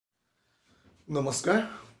নমস্কাৰ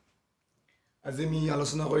আজি আমি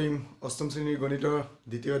আলোচনা কৰিম অষ্টম শ্ৰেণীৰ গণিতৰ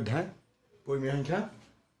দ্বিতীয় অধ্যায় পৰিমেয় সংখ্যা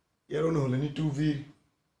ইয়াৰ অনুসলনি 2v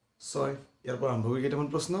 6 ইয়াৰ পৰা আৰম্ভ কৰি কেইটামান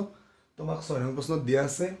প্ৰশ্ন তোমাক 6 নং প্ৰশ্নত দিয়া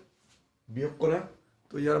আছে বিয়োগ কৰা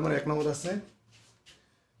তো ইয়াৰ আমাৰ এক নম্বৰত আছে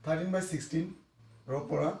 13/16 ৰ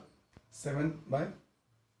পৰা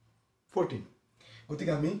 7/14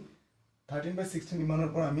 গতিকে আমি 13/16 ইমানৰ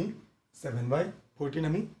পৰা আমি 7/14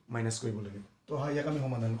 আমি মাইনাস কৰিব লাগিব তো ইয়াক আমি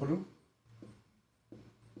সমাধান কৰো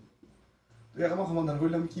তো ইয়াক আমি সমাধান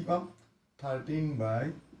কৰিলে আমি কি পাম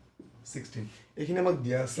 13/16 এইখিনি আমাক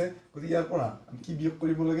দিয়া আছে গতিকে ইয়াৰ পৰা আমি কি বিয়োগ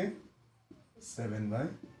কৰিব লাগে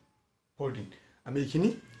 7/14 আমি এইখিনি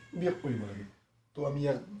বিয়োগ কৰিব লাগে তো আমি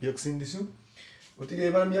ইয়াক বিয়োগ চিন দিছো গতিকে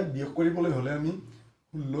এবাৰ আমি ইয়াক বিয়োগ কৰিবলৈ হলে আমি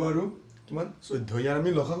 16 আৰু কিমান 14 ইয়াৰ আমি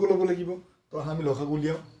লসাগু ল'ব লাগিব তো আমি লসাগু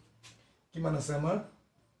লিয়াও কিমান আছে আমাৰ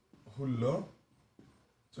 16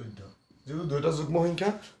 14 যেহেতু দুটা যুগ্ম সংখ্যা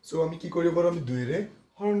সো আমি কি কৰিব পাৰো আমি 2 ৰে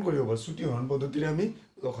হৰণ কৰিব পাৰো ছুটি হৰণ পদ্ধতিৰে আমি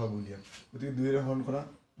লসাগু লিয়াম গতিকে 2 ৰে হৰণ কৰা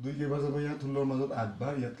 2 কেইবাৰ যাব ইয়াত 16 ৰ মাজত 8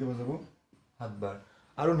 বাৰ ইয়াত কেইবাৰ যাব 7 বাৰ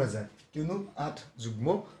আৰু না যায় কিয়নো 8 যুগ্ম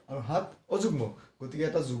আৰু 7 অযুগ্ম গতিকে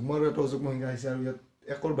এটা যুগ্ম আৰু এটা অযুগ্ম সংখ্যা আছে আৰু ইয়াত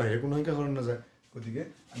একৰ বাহিৰে কোনো সংখ্যা হৰণ না যায় গতিকে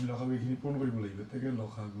আমি লসাগু এখিনি পূৰণ কৰিব লাগিব তাকে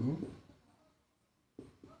লসাগু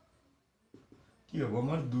কি হ'ব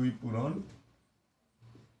আমাৰ 2 পূৰণ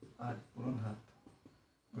 8 পূৰণ 7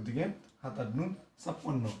 গতিকে 7 8 9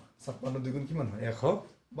 56 56 দুগুণ কিমান হয়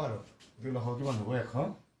 112 গতিকে লসাগু কিমান হ'ব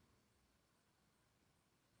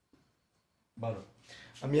 112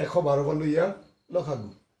 আমি 112 পালো ইয়াৰ লসাগু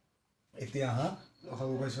এতিয়া আহা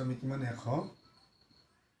লসাগু পাইছো আমি কিমান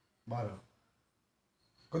 112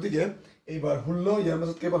 গতিকে এইবাৰ 16 ইয়াৰ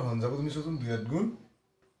মাজত কেইবাৰ হৰণ যাব তুমি চোন 2 8 গুণ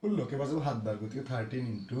 16 কেইবাৰ যাব 7 বাৰ গতিকে 13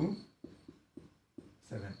 *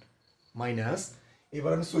 7 মাইনাস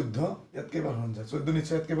এবাৰ আমি 14 ইয়াত কেইবাৰ হৰণ যায় 14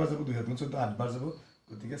 নিশ্চয় ইয়াত কেইবাৰ যাব 2 7 গুণ 14 8 বাৰ যাব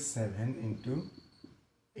গতিকে 7 *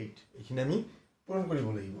 8 এইখিনি আমি পূৰণ কৰিব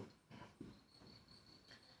লাগিব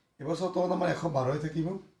এবাৰ সত আমাৰ 112 থাকিব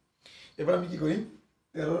এবাৰ আমি কি কৰিম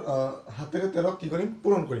 13 হাতেৰে 13 কি কৰিম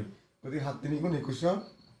পূৰণ কৰিম গতিকে 7 3 গুণ 21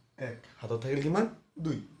 1 হাতত থাকিল কিমান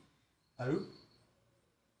 2 আৰু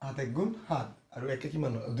 8 1 গুণ 7 আৰু 1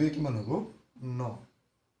 কিমান 2 কিমান হ'ব 9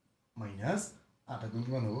 মাইনাস 8 গুণ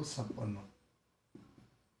কিমান হ'ব 56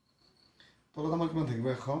 তলত আমাৰ কিমান থাকিব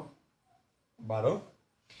 112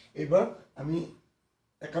 এবাৰ আমি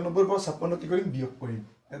 91 পৰা 56 কি কৰিম বিয়োগ কৰিম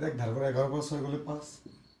এটা এক ধাৰ পৰা 11 পৰা 6 গলে 5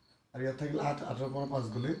 আৰু ইয়াত থাকিল 8 8 পৰা 5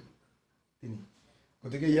 গলে 3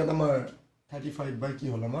 গতিকে ইয়াত আমাৰ 35 বাই কি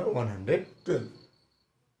হল আমাৰ 112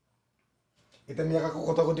 এটা আমি আকৌ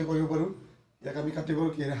কটাকটি কৰিব পাৰো ইয়াক আমি কাটিব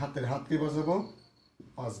কি হাতেৰে হাত কেইবাৰ যাব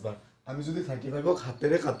 5 বাৰ আমি যদি 35 ক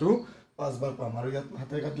হাতেৰে কাটো 5 বাৰ পাম আৰু ইয়াত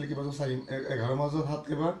হাতেৰে কাটিলে কিবা 4 11 মাজত হাত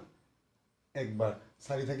কেইবাৰ একবাৰ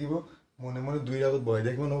 4 থাকিব মনে মনে 2 ৰ আগত বহাই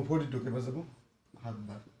দেখি মানে 42 কেইবাৰ যাব 7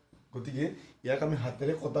 বাৰ গতিকে ইয়াক আমি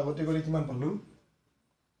হাতেৰে কটাকটি কৰি কিমান পালো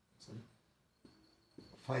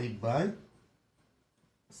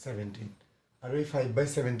 5/17 আৰু এই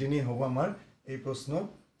 5/17 হ'ব আমাৰ এই প্ৰশ্নৰ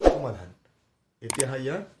সমাধান এতিয়া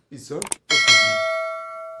হাইয়া পিছৰ প্ৰশ্ন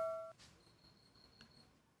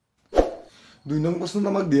 2 নং প্ৰশ্নত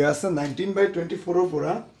আমাক দিয়া আছে 19/24 ৰ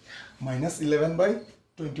পৰা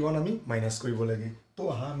 -11/21 আমি মাইনাস কৰিব লাগে তো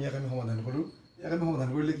আহা আমি ইয়াক আমি সমাধান কৰো ইয়াক আমি সমাধান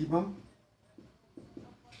কৰিলে কি পাম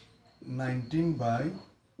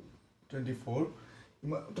 19/24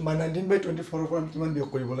 তোমাৰ 19/24 ৰ পৰা আমি কিমান বিয়োগ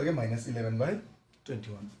কৰিব লাগে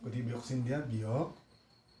 -11/21 গতিকে বিয়োগ চিন দিয়া বিয়োগ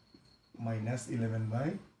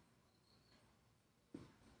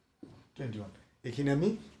 -11/21 এইখিনি আমি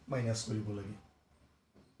মাইনাস কৰিব লাগে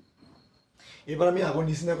এবাৰ আমি আগৰ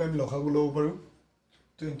নিচিনাকৈ আমি লসাগু ল'ব পাৰো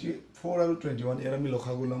 24 আৰু 21 ইয়াৰ আমি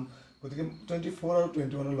লসাগু লম গতিকে 24 আৰু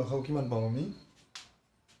 21 ৰ লসাগু কিমান পাম আমি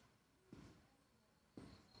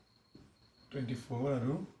 24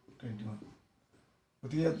 আৰু 21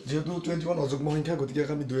 গতিকে যেহেতু 21 অযুগ্ম সংখ্যা গতিকে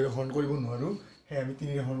আমি 2 ৰে হৰণ কৰিব নোৱাৰো হে আমি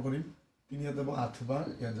 3 ৰে হৰণ কৰিম 3 ইয়াত যাব 8 বাৰ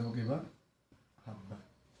ইয়াত যাব কিবা 7 বাৰ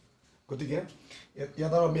গতিকে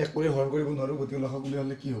ইয়াত আমি 1 কৰি হৰণ কৰিব নোৱাৰো গতিকে লসাগু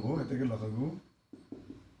হলে কি হ'ব এটাকে লসাগু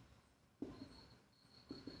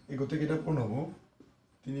এই গোটেইটা পূৰণ হ'ব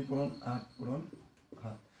 3 পূৰণ 8 পূৰণ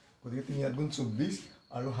 7 গতিকে 3 8 গুণ 24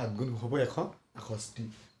 আৰু 7 গুণ হ'ব 168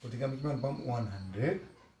 গতিকে আমি কিমান পাম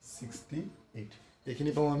 168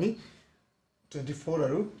 এইখিনি পাম আমি 24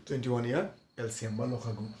 আৰু 21 ইয়াৰ এলসিএম বা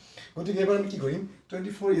লসাগু গতিকে এবাৰ আমি কি কৰিম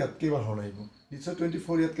 24 ইয়াত কেইবাৰ হৰণ আহিব নিশ্চয়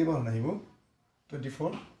 24 ইয়াত কেইবাৰ হৰণ আহিব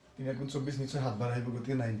 24 3 8 গুণ 24 নিশ্চয় 7 বাৰ আহিব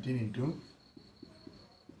গতিকে 19 *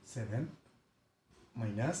 7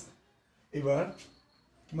 মাইনাস এবাৰ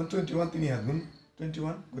কিমান 21 3 7 গুণ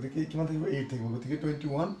 21 গতিকে কিমান থাকিব 8 থাকিব গতিকে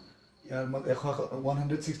 21 ইয়াৰ মান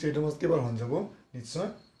 168 ৰ মাজত কেইবাৰ হৰণ যাব নিশ্চয়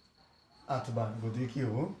 8 বাৰ গতিকে কি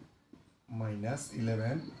হ'ব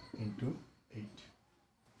 -11 * 8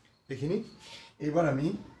 এইখিনি এইবাৰ আমি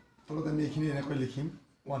তলত আমি এইখিনি এনেকৈ লিখিম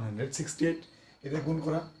 168 এটা গুণ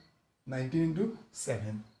কৰা 19 *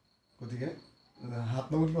 7 গতিকে 7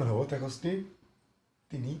 নম্বৰ কিমান হ'ব 63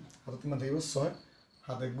 3 হাতত কিমান থাকিব 6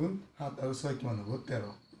 7 1 গুণ 7 আৰু 6 কিমান হ'ব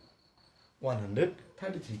 13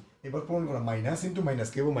 133 এবাৰ পূৰণ কৰা মাইনাস ইনটু মাইনাস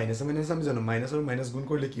কি হ'ব মাইনাস মাইনাস আমি জানো মাইনাস আৰু মাইনাস গুণ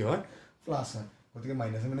কৰিলে কি হয় প্লাস হয় গতিকে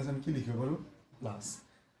মাইনাস মাইনাস আমি কি লিখিব পাৰো প্লাস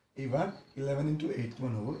এবাৰ 11 * 8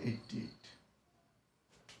 কিমান হ'ব 88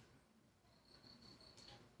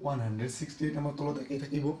 168 আমাৰ তলত একেই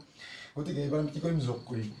থাকিব গতিকে এবাৰ আমি কি কৰিম যোগ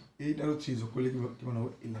কৰিম 8 আৰু 3 যোগ কৰিলে কিমান হ'ব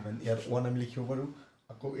 11 ইয়াত 1 আমি লিখিব পাৰো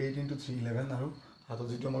আকৌ 8 * 3 11 আৰু হাতত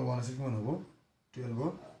যেটো আমাৰ 1 আছে কিমান হ'ব 12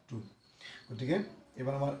 2 গতিকে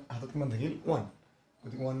এবাৰ আমাৰ হাতত কিমান থাকিল 1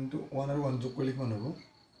 গতিকে 1 আৰু 1 যোগ কৰিলে কিমান হ'ব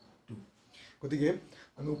 2 গতিকে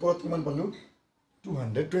আমি ওপৰত কিমান পালো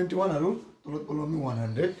 221 আৰু তলত পালো আমি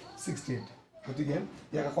 168 গতিকে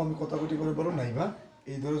ইয়াক আকৌ আমি কটাকটি কৰিব পাৰো নাইবা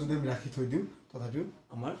এই দৰে যদি আমি ৰাখি থৈ দিও তথাপিও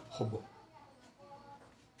আমাৰ হ'ব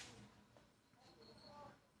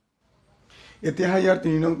এতিয়া ইয়াৰ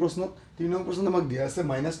 3 নং প্ৰশ্নত আমাক দিয়া আছে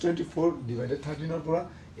 -24 / 13 ৰ পৰা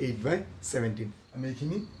 8/17 আমি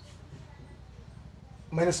এইখিনি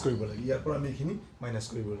মাইনাস কৰিব লাগে ইয়াৰ পৰা আমি এইখিনি মাইনাস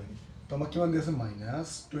কৰিব লাগে তো আমাক কিমান দিয়া আছে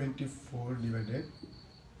 -24 /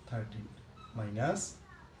 13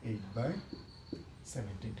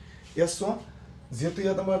 -8/17 ইয়াৰ চোৱা যেহেতু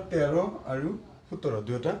ইয়াত আমাৰ 13 আৰু 17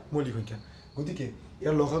 দুয়োটা মৌলিক সংখ্যা গতিকে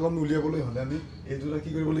ইয়াৰ লসাগু আমি উলিয়াবলৈ হলে আমি এই দুটা কি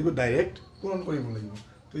কৰিব লাগিব ডাইৰেক্ট পূৰণ কৰিব লাগিব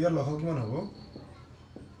তো ইয়াৰ লসাগু কিমান হ'ব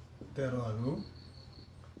 13 আৰু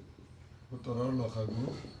 17 ৰ লসাগু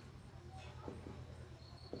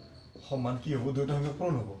সমান কি হ'ব দুটা সংখ্যা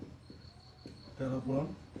পূৰণ হ'ব 13 পূৰণ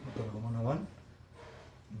 17 সমান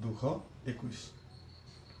 221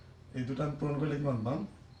 এই দুটা পূৰণ কৰিলে কিমান পাম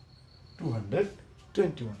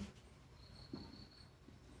 221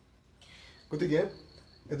 গতিকে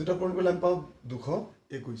এই দুটা পূৰণ কৰিলে আমি পাম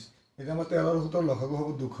 221 এটা আমাৰ 13 আৰু 17 লসাগু হ'ব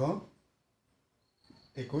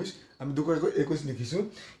 221 আমি 221 লিখিছো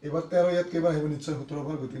এবাৰ 13 ইয়াত কেইবাৰ আহিব নিশ্চয় 17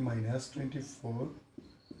 বাৰ গতিকে -24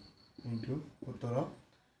 * 17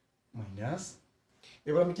 মাইনাস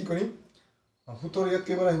এবাৰ আমি কি কৰিম 17 ইয়াত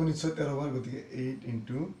কেইবাৰ আহিব নিশ্চয় 13 বাৰ গতিকে 8 *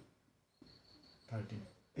 13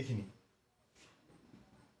 এইখিনি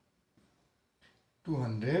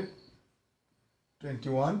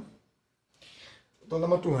 221 তল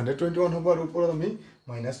আমাৰ 221 হ'ব আৰু ওপৰত আমি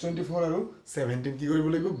 -24 আৰু 17 কি কৰিব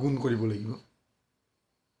লাগিব গুণ কৰিব লাগিব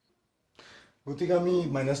গতিকে আমি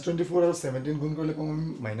 -24 আৰু 17 গুণ কৰিলে পাম আমি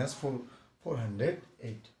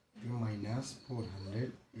 -408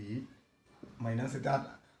 -408 মাইনাস এটা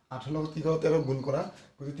 8 লগত কি কৰা 13 গুণ কৰা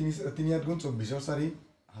গতিকে 3 8 গুণ 24 ৰ 4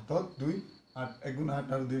 হাতত 2 8 1 গুণ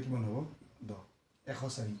 8 আৰু 2 কিমান হ'ব 10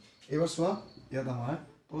 104 এবাৰ চোৱা ইয়াত আমাৰ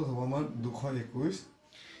তলত হ'ব আমাৰ 221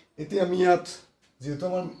 এতিয়া আমি ইয়াত যেহেতু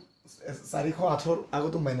আমাৰ 408 ৰ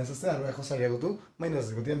আগতো মাইনাস আছে আৰু 104 আগতো মাইনাস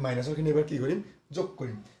আছে গতিকে মাইনাসৰ খিনি এবাৰ কি কৰিম যোগ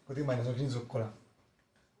কৰিম গতিকে মাইনাসৰ খিনি যোগ কৰা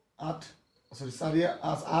 8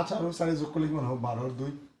 আৰু 4 যোগ কৰিলে কিমান হ'ব 12 ৰ 2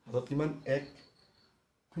 হাতত কিমান 1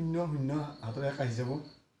 0 0 হাতৰ 1 আহি যাব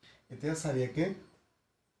এতিয়া 4 একে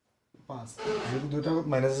 5 যেহেতু দুটা আগত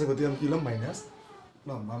মাইনাস আছে গতিকে আমি কি লম মাইনাস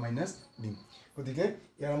লম বা মাইনাস দিম গতিকে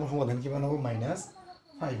ইয়াৰ আমাৰ সমাধান কিমান হ'ব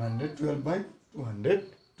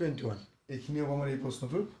 -512/221 এইখিনি হ'ব আমাৰ এই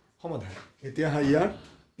প্ৰশ্নটোৰ সমাধান এতিয়া ইয়াৰ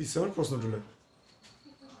পিছৰ প্ৰশ্নটোলৈ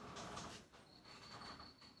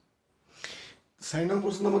 4 নং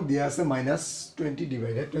প্ৰশ্ন আমাক দিয়া আছে -20 /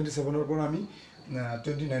 27 ৰ পৰা আমি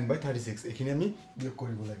 29/36 এইখিনি আমি বিয়োগ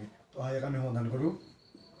কৰিব লাগে তো ইয়াক আমি সমাধান কৰো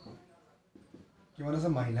কিমান আছে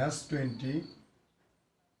 -20 /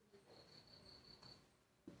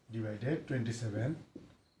 27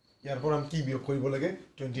 ইয়াৰ পৰা আমি কি বিয়োগ কৰিব লাগে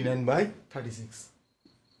 29/36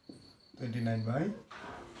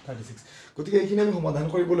 গতিকে এইখিনি আমি সমাধান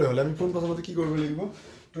কৰিবলৈ হলে আমি প্ৰথমতে কি কৰিব লাগিব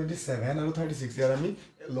 27 আৰু 36 ইয়াৰ আমি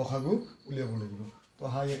লসাগু উলিয়াব লাগিব তো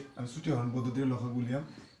আমি ছুটি হৰণ পদ্ধতিৰ লসাগু উলিয়াম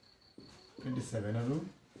 27 আৰু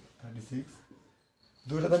 36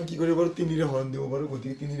 দুটাত আমি কি কৰিব পাৰো 3 ৰে হৰণ দিব পাৰো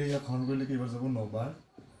গতিকে 3 ৰে ইয়াক হৰণ কৰিলে কেইবাৰ যাব 9 বাৰ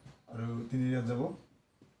আৰু 3 ৰে ইয়াত যাব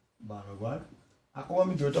 12 বাৰ আকৌ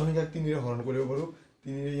আমি দুটা সংখ্যাক 3 ৰে হৰণ কৰিব পাৰো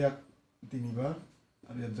 3 ৰে ইয়াক 3 বাৰ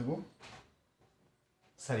আৰু ইয়াত যাব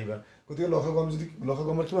 4 বাৰ গতিকে লসাগু আমি যদি লসাগু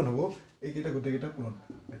আমাৰ কিমান হ'ব এইকেইটা গোটেইকেইটা পূৰণ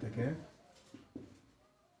এটাকে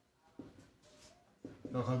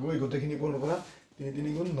লসাগু এই গোটেইখিনি পূৰণ কৰা 3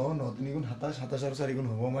 3 গুণ 9 9 3 গুণ 27 27 আৰু 4 গুণ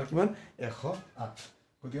হ'ব আমাৰ কিমান 108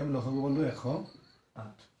 গতিকে আমি লসাগু পালো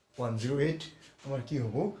 108 108 আমাৰ কি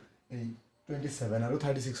হ'ব এই 27 আৰু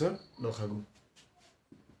 36 ৰ লসাগু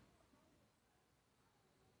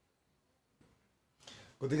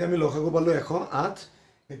গতিকে আমি লসাগু পালোঁ 108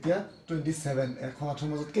 এতিয়া 27 108ৰ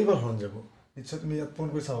মাজত কেইবাৰ হৰণ যাব নিশ্চয় তুমি ইয়াত পূৰণ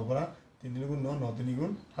কৰি চাব পাৰা 3 3 গুণ 9 9 3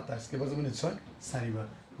 গুণ 27 কেইবাৰ যাব নিশ্চয় 4 বাৰ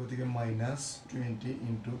গতিকে -20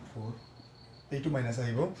 × 4 এইটো মাইনাছ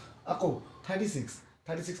আহিব আকৌ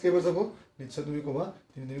 36 কেইবাৰ যাব নিশ্চয় তুমি ক'বা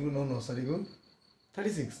 3 3 গুণ 9 9 4 গুণ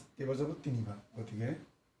 36 কেইবাৰ যাব 3 বাৰ গতিকে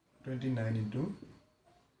 29 ×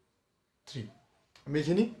 3 আমি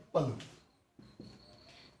এইখিনি পালোঁ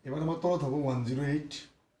এবাৰ আমাৰ তলত হ'ব 108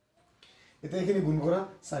 এতিয়া এইখিনি গুণ কৰা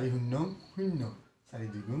 4 0 0 4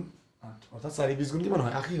 2 গুণ 8 অৰ্থাৎ 4 20 গুণ কিমান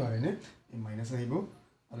হয় 80 হয় হয়নে এই মাইনাছ আহিব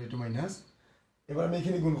আৰু এইটো মাইনাছ এবাৰ আমি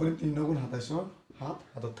এইখিনি গুণ কৰিম 3 গুণ 27 7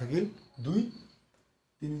 হাতত থাকিল 2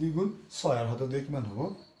 3 2 গুণ 6 আৰু হাতত 2 কিমান হ'ব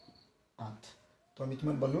 8 তো আমি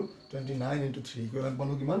কিমান পালোঁ 29 × 3 কিমান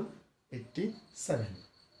পালোঁ কিমান 87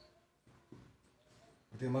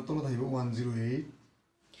 গতিকে আমাৰ তলত আহিব 108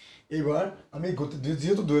 এইবাৰ আমি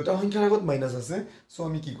যেহেতু দুয়োটা সংখ্যাৰ আগত মাইনাছ আছে সো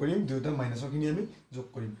আমি কি কৰিম দুয়োটা মাইনাছৰখিনি আমি যোগ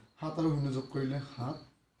কৰিম 7 আৰু 0 যোগ কৰিলে 7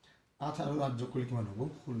 8 আৰু 8 যোগ কৰিলে কিমান হ'ব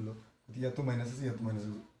 16 গতিকে ইয়াতো মাইনাছ আছে ইয়াতো মাইনাছ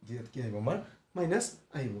আছে ইয়াত কি আহিব আমাৰ মাইনাছ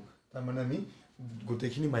আহিব তাৰমানে আমি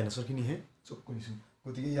গোটেইখিনি মাইনাছৰখিনিহে যোগ কৰিছোঁ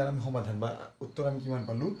গতিকে ইয়াৰ আমি সমাধান বা উত্তৰ আমি কিমান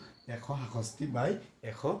পালোঁ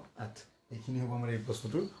 166/108 এইখিনি হ'ব আমাৰ এই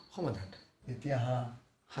প্ৰশ্নটোৰ সমাধান এতিয়া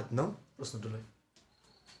 7 নং প্ৰশ্নটোলৈ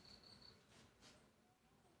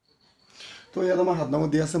তো ইয়াত আমাৰ 7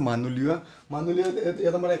 নম্বৰত দিয়া আছে মান উলিওৱা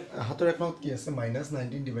ইয়াত আমাৰ হাতৰ এক নম্বৰত কি আছে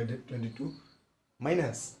 -19 / 22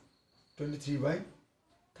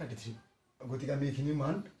 -23/33 গতিকে আমি এইখিনি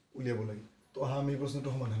মান উলিয়াব লাগে তো আমি এই প্ৰশ্নটো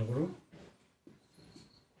সমাধান কৰোঁ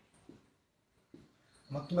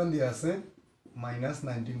আমাক কিমান দিয়া আছে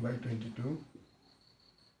 -19/22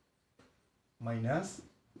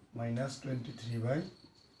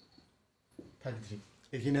 -23/33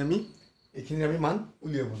 এইখিনি আমি মান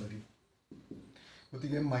উলিয়াব লাগে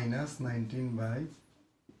গতিকে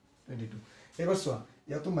 -19/22 এবাৰ চোৱা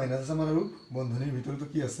ইয়াতো মাইনাছ আছে আমাৰ আৰু বন্ধনীৰ ভিতৰতো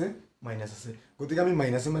কি আছে মাইনাছ আছে গতিকে আমি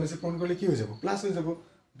মাইনাছে পূৰণ কৰিলে কি হৈ যাব প্লাছ হৈ যাব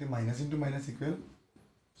গতিকে মাইনাছ × মাইনাছ ইকুৱেল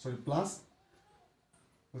প্লাছ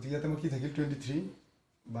গতিকে ইয়াতে মোৰ কি থাকিল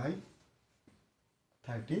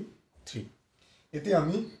 23/33 এতিয়া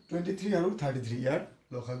আমি 23 আৰু 33 ইয়াৰ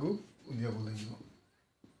লসাগু উলিয়াব লাগিব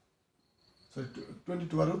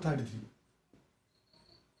 22 আৰু 33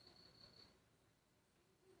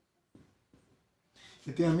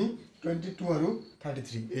 এতিয়া আমি 22 আৰু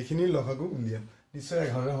 33 এইখিনিৰ লসাগু উলিয়াম নিশ্চয়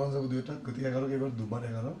 11 হৰণ যাব দুয়োটা গতিকে 11 কেইবাৰ দুবাৰ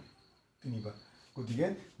 11 তিনিবাৰ গতিকে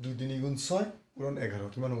 2 3 গুণ 6 পূৰণ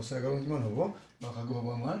 11 কিমান হ'ব 11 কিমান হ'ব লসাগু হ'ব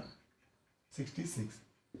আমাৰ 66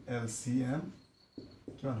 LCM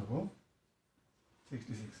কিমান হ'ব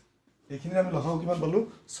 66 এইখিনিৰ আমি লসাগু কিমান পালোঁ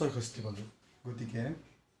 66 পালোঁ গতিকে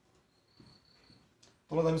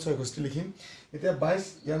তলত আমি 66 লিখিম এতিয়া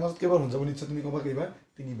 22 ইয়াৰ মাজত কেইবাৰ হৰণ যাব নিশ্চয় তুমি ক'বা কেইবাৰ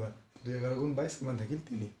তিনিবাৰ 2 11 গুণ 22 কিমান থাকিল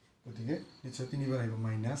 3 গতিকে নিশ্চয় তিনিবাৰ আহিব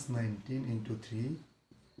 -19 × 3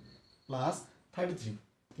 +33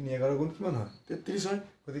 3 11 গুণ কিমান হয় 33 হয়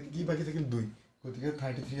গতিকে কি বাকী থাকিল 2 গতিকে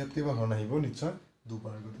 33 ইয়াত কেইবাৰ হৰণ আহিব নিশ্চয়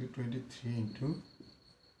দুবাৰ গতিকে 23 ×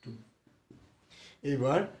 2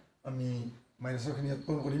 এইবাৰ আমি মাইনাছৰখিনি ইয়াত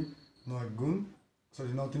পূৰণ কৰিম 9 3 গুণ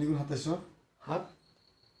 27 7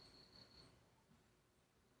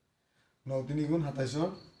 9 3 গুণ 27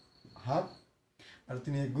 7 আৰু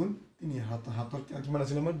 3 1 গুণ 3 হাতৰ কিমান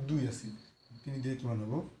আছিল আমাৰ 2 আছিল 3 দিয়ে কিমান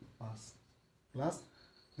হ'ব 5 প্লাছ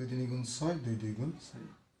 2 3 গুণ 6 2 2 গুণ 4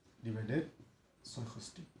 ডিভাইডেড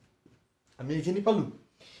 66 আমি এইখিনি পালোঁ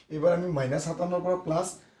এইবাৰ আমি -57 পৰা প্লাছ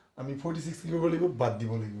আমি 46 কি কৰিব লাগিব বাদ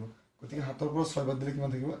দিব লাগিব গতিকে 7 পৰা 6 বাদ দিলে কিমান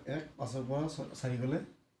থাকিব 1 5 পৰা 4 গ'লে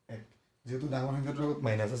 1 যেহেতু ডাঙৰ সংখ্যাটোৰ আগত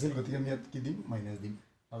মাইনাছ আছিল গতিকে আমি ইয়াত কি দিম মাইনাছ দিম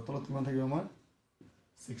আৰু তলত কিমান থাকিব আমাৰ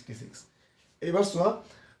 66 এইবাৰ চোৱা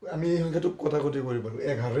আমি এই সংখ্যাটোক কটাকটি কৰিব পাৰোঁ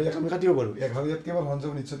 11 ইয়াক আমি কাটিব পাৰোঁ 11 ইয়াত কেইবাৰ হৰণ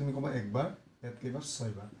যাব নিশ্চয় তুমি ক'বা একবাৰ ইয়াত কেইবাৰ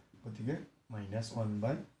 6 বাৰ গতিকে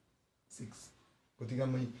 -1/6 গতিকে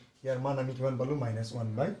আমি ইয়াৰ মান আমি কিমান পালোঁ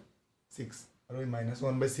 -1/6 আৰু এই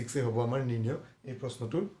 -1/6 হ'ব আমাৰ নিৰ্ণয় এই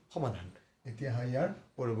প্ৰশ্নটোৰ সমাধান এতিয়া ইয়াৰ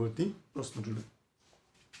পৰৱৰ্তী প্ৰশ্নটোলৈ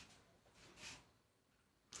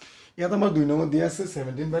ইয়াত আমাৰ 2 নম্বৰ দিয়া আছে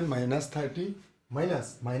 17/-30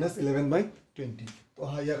 -11/20 তো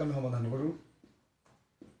ইয়াক আমি সমাধান কৰোঁ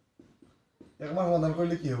ইয়াক আমাৰ সমাধান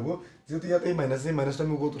কৰিলে কি হ'ব যেহেতু ইয়াত এই মাইনাছটো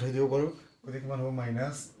আমি ওপৰত উঠাই দিব পাৰোঁ গতিকে কিমান হ'ব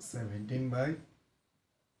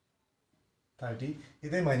 -17/30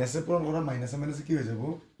 এতিয়া মাইনাছে পূৰণ কৰা মাইনাছে কি হৈ যাব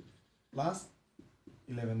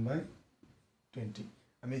 +11/20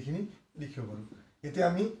 আমি এইখিনি লিখিব পাৰোঁ এতিয়া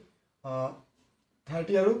আমি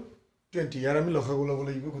 30 আৰু 20 ইয়াৰ আমি লসাগু ল'ব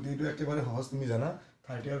লাগিব গতিকে এইটো একেবাৰে সহজ তুমি জানা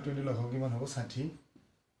 30 আৰু 20 লসাগু কিমান হ'ব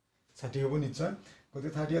 60 হ'ব নিশ্চয়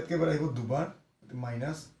গতিকে 30 ইয়াত কেইবাৰ আহিব দুবাৰ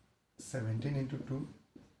 -17 × 2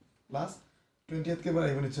 + 28 কেইবাৰ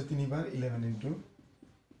আহিব নিশ্চয় 3 বাৰ 11 into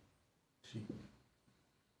 3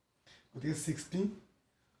 গতিকে 60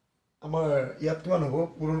 আমাৰ ইয়াত কিমান হ'ব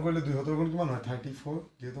পূৰণ কৰিলে 2 হাতৰ গুণ কিমান হয় 34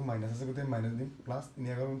 যেহেতু মাইনাস আছে গতিকে মাইনাস দিম প্লাস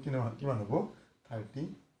 3 এগাৰ গুণ কিমান হ'ব 33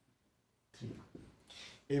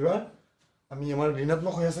 এবাৰ আমি আমাৰ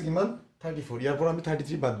ঋণাত্মক হৈ আছে কিমান 34 ইয়াৰ পৰা আমি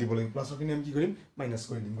 33 বাদ দিব লাগিব প্লাসৰ কিনে আমি কি কৰিম মাইনাস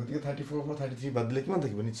কৰি দিম গতিকে 34 ৰ পৰা 33 বাদ দিলে কিমান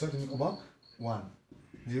থাকিব নিশ্চয় তুমি কবা 1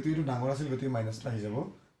 যেহেতু এটো ডাঙৰ আছিল গতিকে মাইনাসটা আহি যাব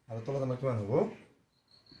আৰু তলত আমাৰ কিমান হ'ব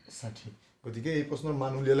 60 গতিকে এই প্ৰশ্নৰ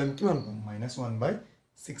মান উলিয়ালে আমি কিমান পাম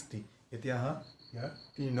 -1/60 এতিয়া হা ইয়াৰ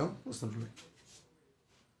 3 নং প্ৰশ্নটো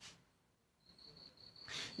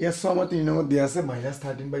ইয়াৰ আমাৰ 3 নম্বৰ দিয়া আছে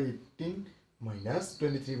 -13/18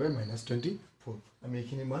 -23/-24 আমি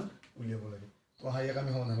এইখিনি মান উলিয়াব লাগে তো হাইয়াক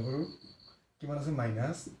আমি সমাধান কৰো কিমান আছে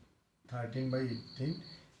 -13/18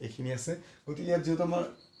 এইখিনি আছে গতিকে ইয়াত যেটো আমাৰ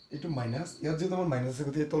এটো মাইনাস ইয়াত যেটো আমাৰ মাইনাস আছে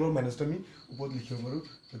গতিকে তলৰ মাইনাসটো আমি ওপৰত লিখিব পাৰো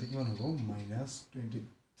গতিকে কিমান হ'ব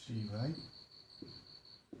 -23/24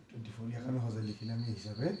 ইয়াক আমি হজাই লিখিলে আমি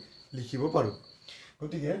হিচাপে লিখিব পাৰো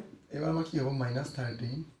গতিকে এবাৰ আমাৰ কি হ'ব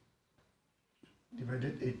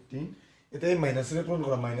 -13/18 এটা এই মাইনাসৰে পূৰণ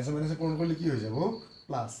কৰা মাইনাসে পূৰণ কৰিলে কি হৈ যাব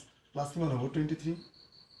প্লাস কিমান হ'ব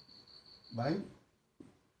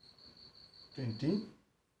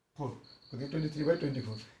 23/24 গতিকে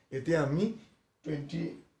 23/24 এতিয়া আমি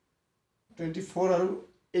 24 আৰু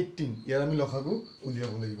 18 ইয়াৰ আমি লসাগু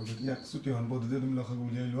উলিয়াব লাগিব গতিকে এক চুটিহন পদ্ধতিতে তুমি লসাগু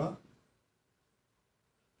উলিয়াই লোৱা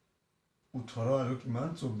 18 আৰু কিমান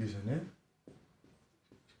 24 হয়নে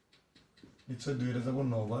নিশ্চয় 2 ৰে যাব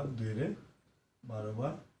 9 বাৰ 2 ৰে 12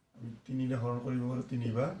 বাৰ আমি 3 ৰে হৰণ কৰিব পাৰো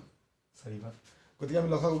 3 বাৰ 4 বাৰ গতিকে আমি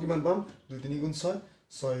লসাগু কিমান পাম 2 3 গুণ 6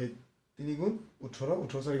 6 3 গুণ 18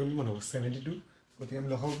 18 4 গুণ কিমান হ'ব 72 গতিকে আমি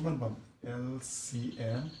লসাগু কিমান পাম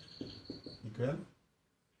LCM ইকুৱেল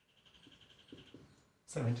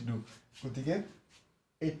 72 গতিকে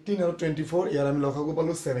 18 আৰু 24 ইয়াৰ আমি লসাগু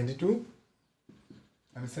পালো 72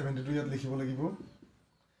 আমি 72 ইয়াত লিখিব লাগিব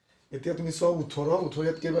এতিয়া তুমি সব 18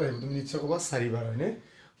 ইয়াত কেইবাৰ আহিব তুমি নিশ্চয় কবা 4 বাৰ হয়নে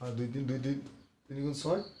আৰু 2 3 2 3 গুণ 6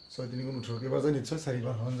 6 3 গুণ 18 কেইবাৰ যায় নিশ্চয় 4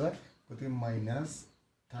 বাৰ হন যায় গতিকে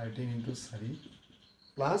 -13 into 4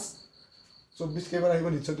 প্লাস 24 কেইবাৰ আহিব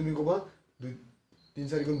নিশ্চয় তুমি কবা 2 3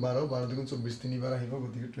 4 গুণ 12 12 2 গুণ 24 3 বাৰ আহিব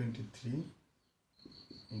গতিকে 23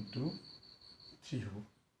 into 3 হ'ব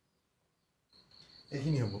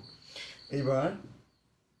এইখিনি হ'ব এইবাৰ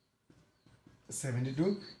 72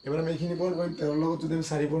 এবাৰ আমি এইখিনি পূৰণ কৰিম 13 লগত যদি আমি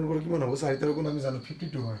 4 পূৰণ কৰো কিমান হ'ব 4 13 গুণ আমি জানো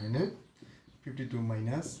 52 হয় হয়নে 52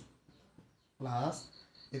 মাইনাস প্লাস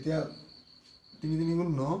এতিয়া 3 3 গুণ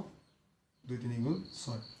 9 2 3 গুণ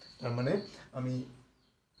 6 তাৰ মানে আমি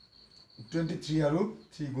 23 আৰু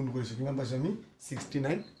 3 গুণ কৰিছো কিমান পাইছো আমি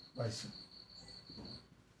 69 পাইছো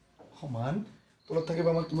সমান তলত থাকিব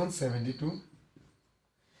আমাৰ কিমান 72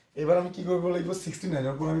 এবাৰ আমি কি কৰিব লাগিব 69 ৰ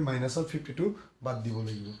পৰা আমি -52 বাদ দিব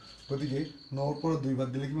লাগিব গতিকে 9 ৰ পৰা 2 বাদ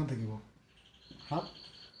দিলে কিমান থাকিব 7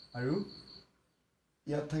 আৰু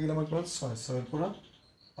ইয়াত থাকিল আমাৰ কিমান 6 6 ৰ পৰা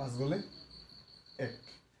 5 গলে 1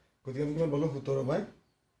 গতিকে আমি কিমান পালো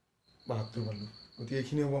 17/72 পালো গতিকে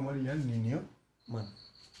এইখিনি হ'ব আমাৰ ইয়াৰ নিৰ্ণয় মান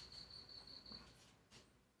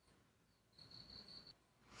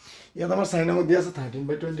ইয়াত আমাৰ 4 নম্বৰ দিয়া আছে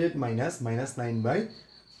 13/28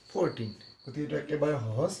 -9/14 গতিকে এটা একেবাৰে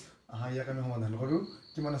সহজ আহা ইয়াক আমি সমাধান কৰো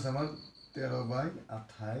কিমান আছে আমাৰ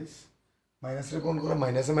 13/28 মাইনাসৰে পূৰণ কৰা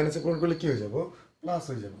মাইনাসে পূৰণ কৰিলে কি হৈ যাব প্লাস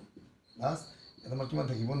হৈ যাব প্লাস এটা আমাৰ কিমান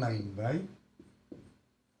থাকিব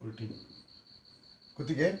 9/14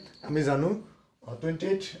 গতিকে আমি জানো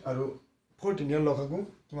 28 আৰু 14 ইয়াৰ লসাগু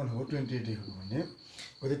কিমান হ'ব 28 হ'ব মানে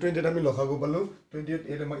গতিকে 28 আমি লসাগু পালো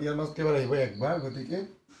 28 ইয়াৰ মাছ কেইবাৰ আহিব একবাৰ গতিকে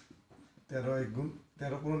 13 1 গুণ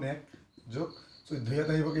 13 পূৰণ 1 যোগ 14 ইয়াত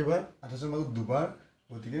আহিব কেইবাৰ 28 ৰ মাজত দুবাৰ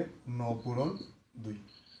গতিকে 9 পূৰণ 2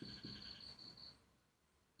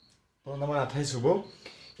 তো আমাৰ 28 হ'ব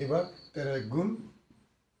এবাৰ 13 1 গুণ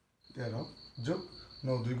 13 যোগ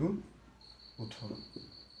 9 2 গুণ 18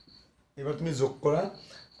 এবাৰ তুমি যোগ কৰা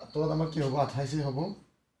তলত আমাৰ কি হ'ব 28 হ'ব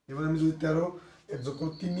এবাৰ আমি যদি 13 1 যোগ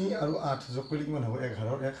কৰো 3 আৰু 8 যোগ কৰিলে কিমান হ'ব 11 ৰ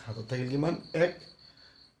 1 হাতত থাকিল কিমান 1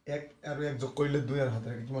 আৰু 1 যোগ কৰিলে 2 আৰু হাতত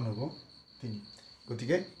কিমান হ'ব 3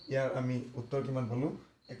 গতিকে ইয়াৰ আমি উত্তৰ কিমান পালো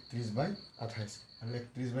 31/28 আৰু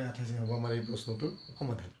 31/28 হ'ব আমাৰ এই প্ৰশ্নটোৰ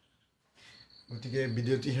সমাধান গতিকে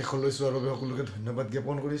ভিডিঅ'টি শেষলৈ চোৱাৰ বাবে সকলোকে ধন্যবাদ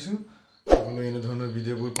জ্ঞাপন কৰিছো আপোনালোকে এনে ধৰণৰ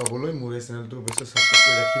ভিডিঅ'বোৰ পাবলৈ মোৰ এই চেনেলটো অৱশ্যই সাবস্ক্ৰাইব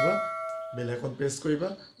কৰি ৰাখিবা বেল আইকন প্ৰেছ কৰিবা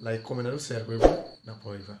লাইক কমেন্ট আৰু শ্বেয়াৰ কৰিব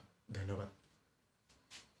নাপাহৰিবা ধন্যবাদ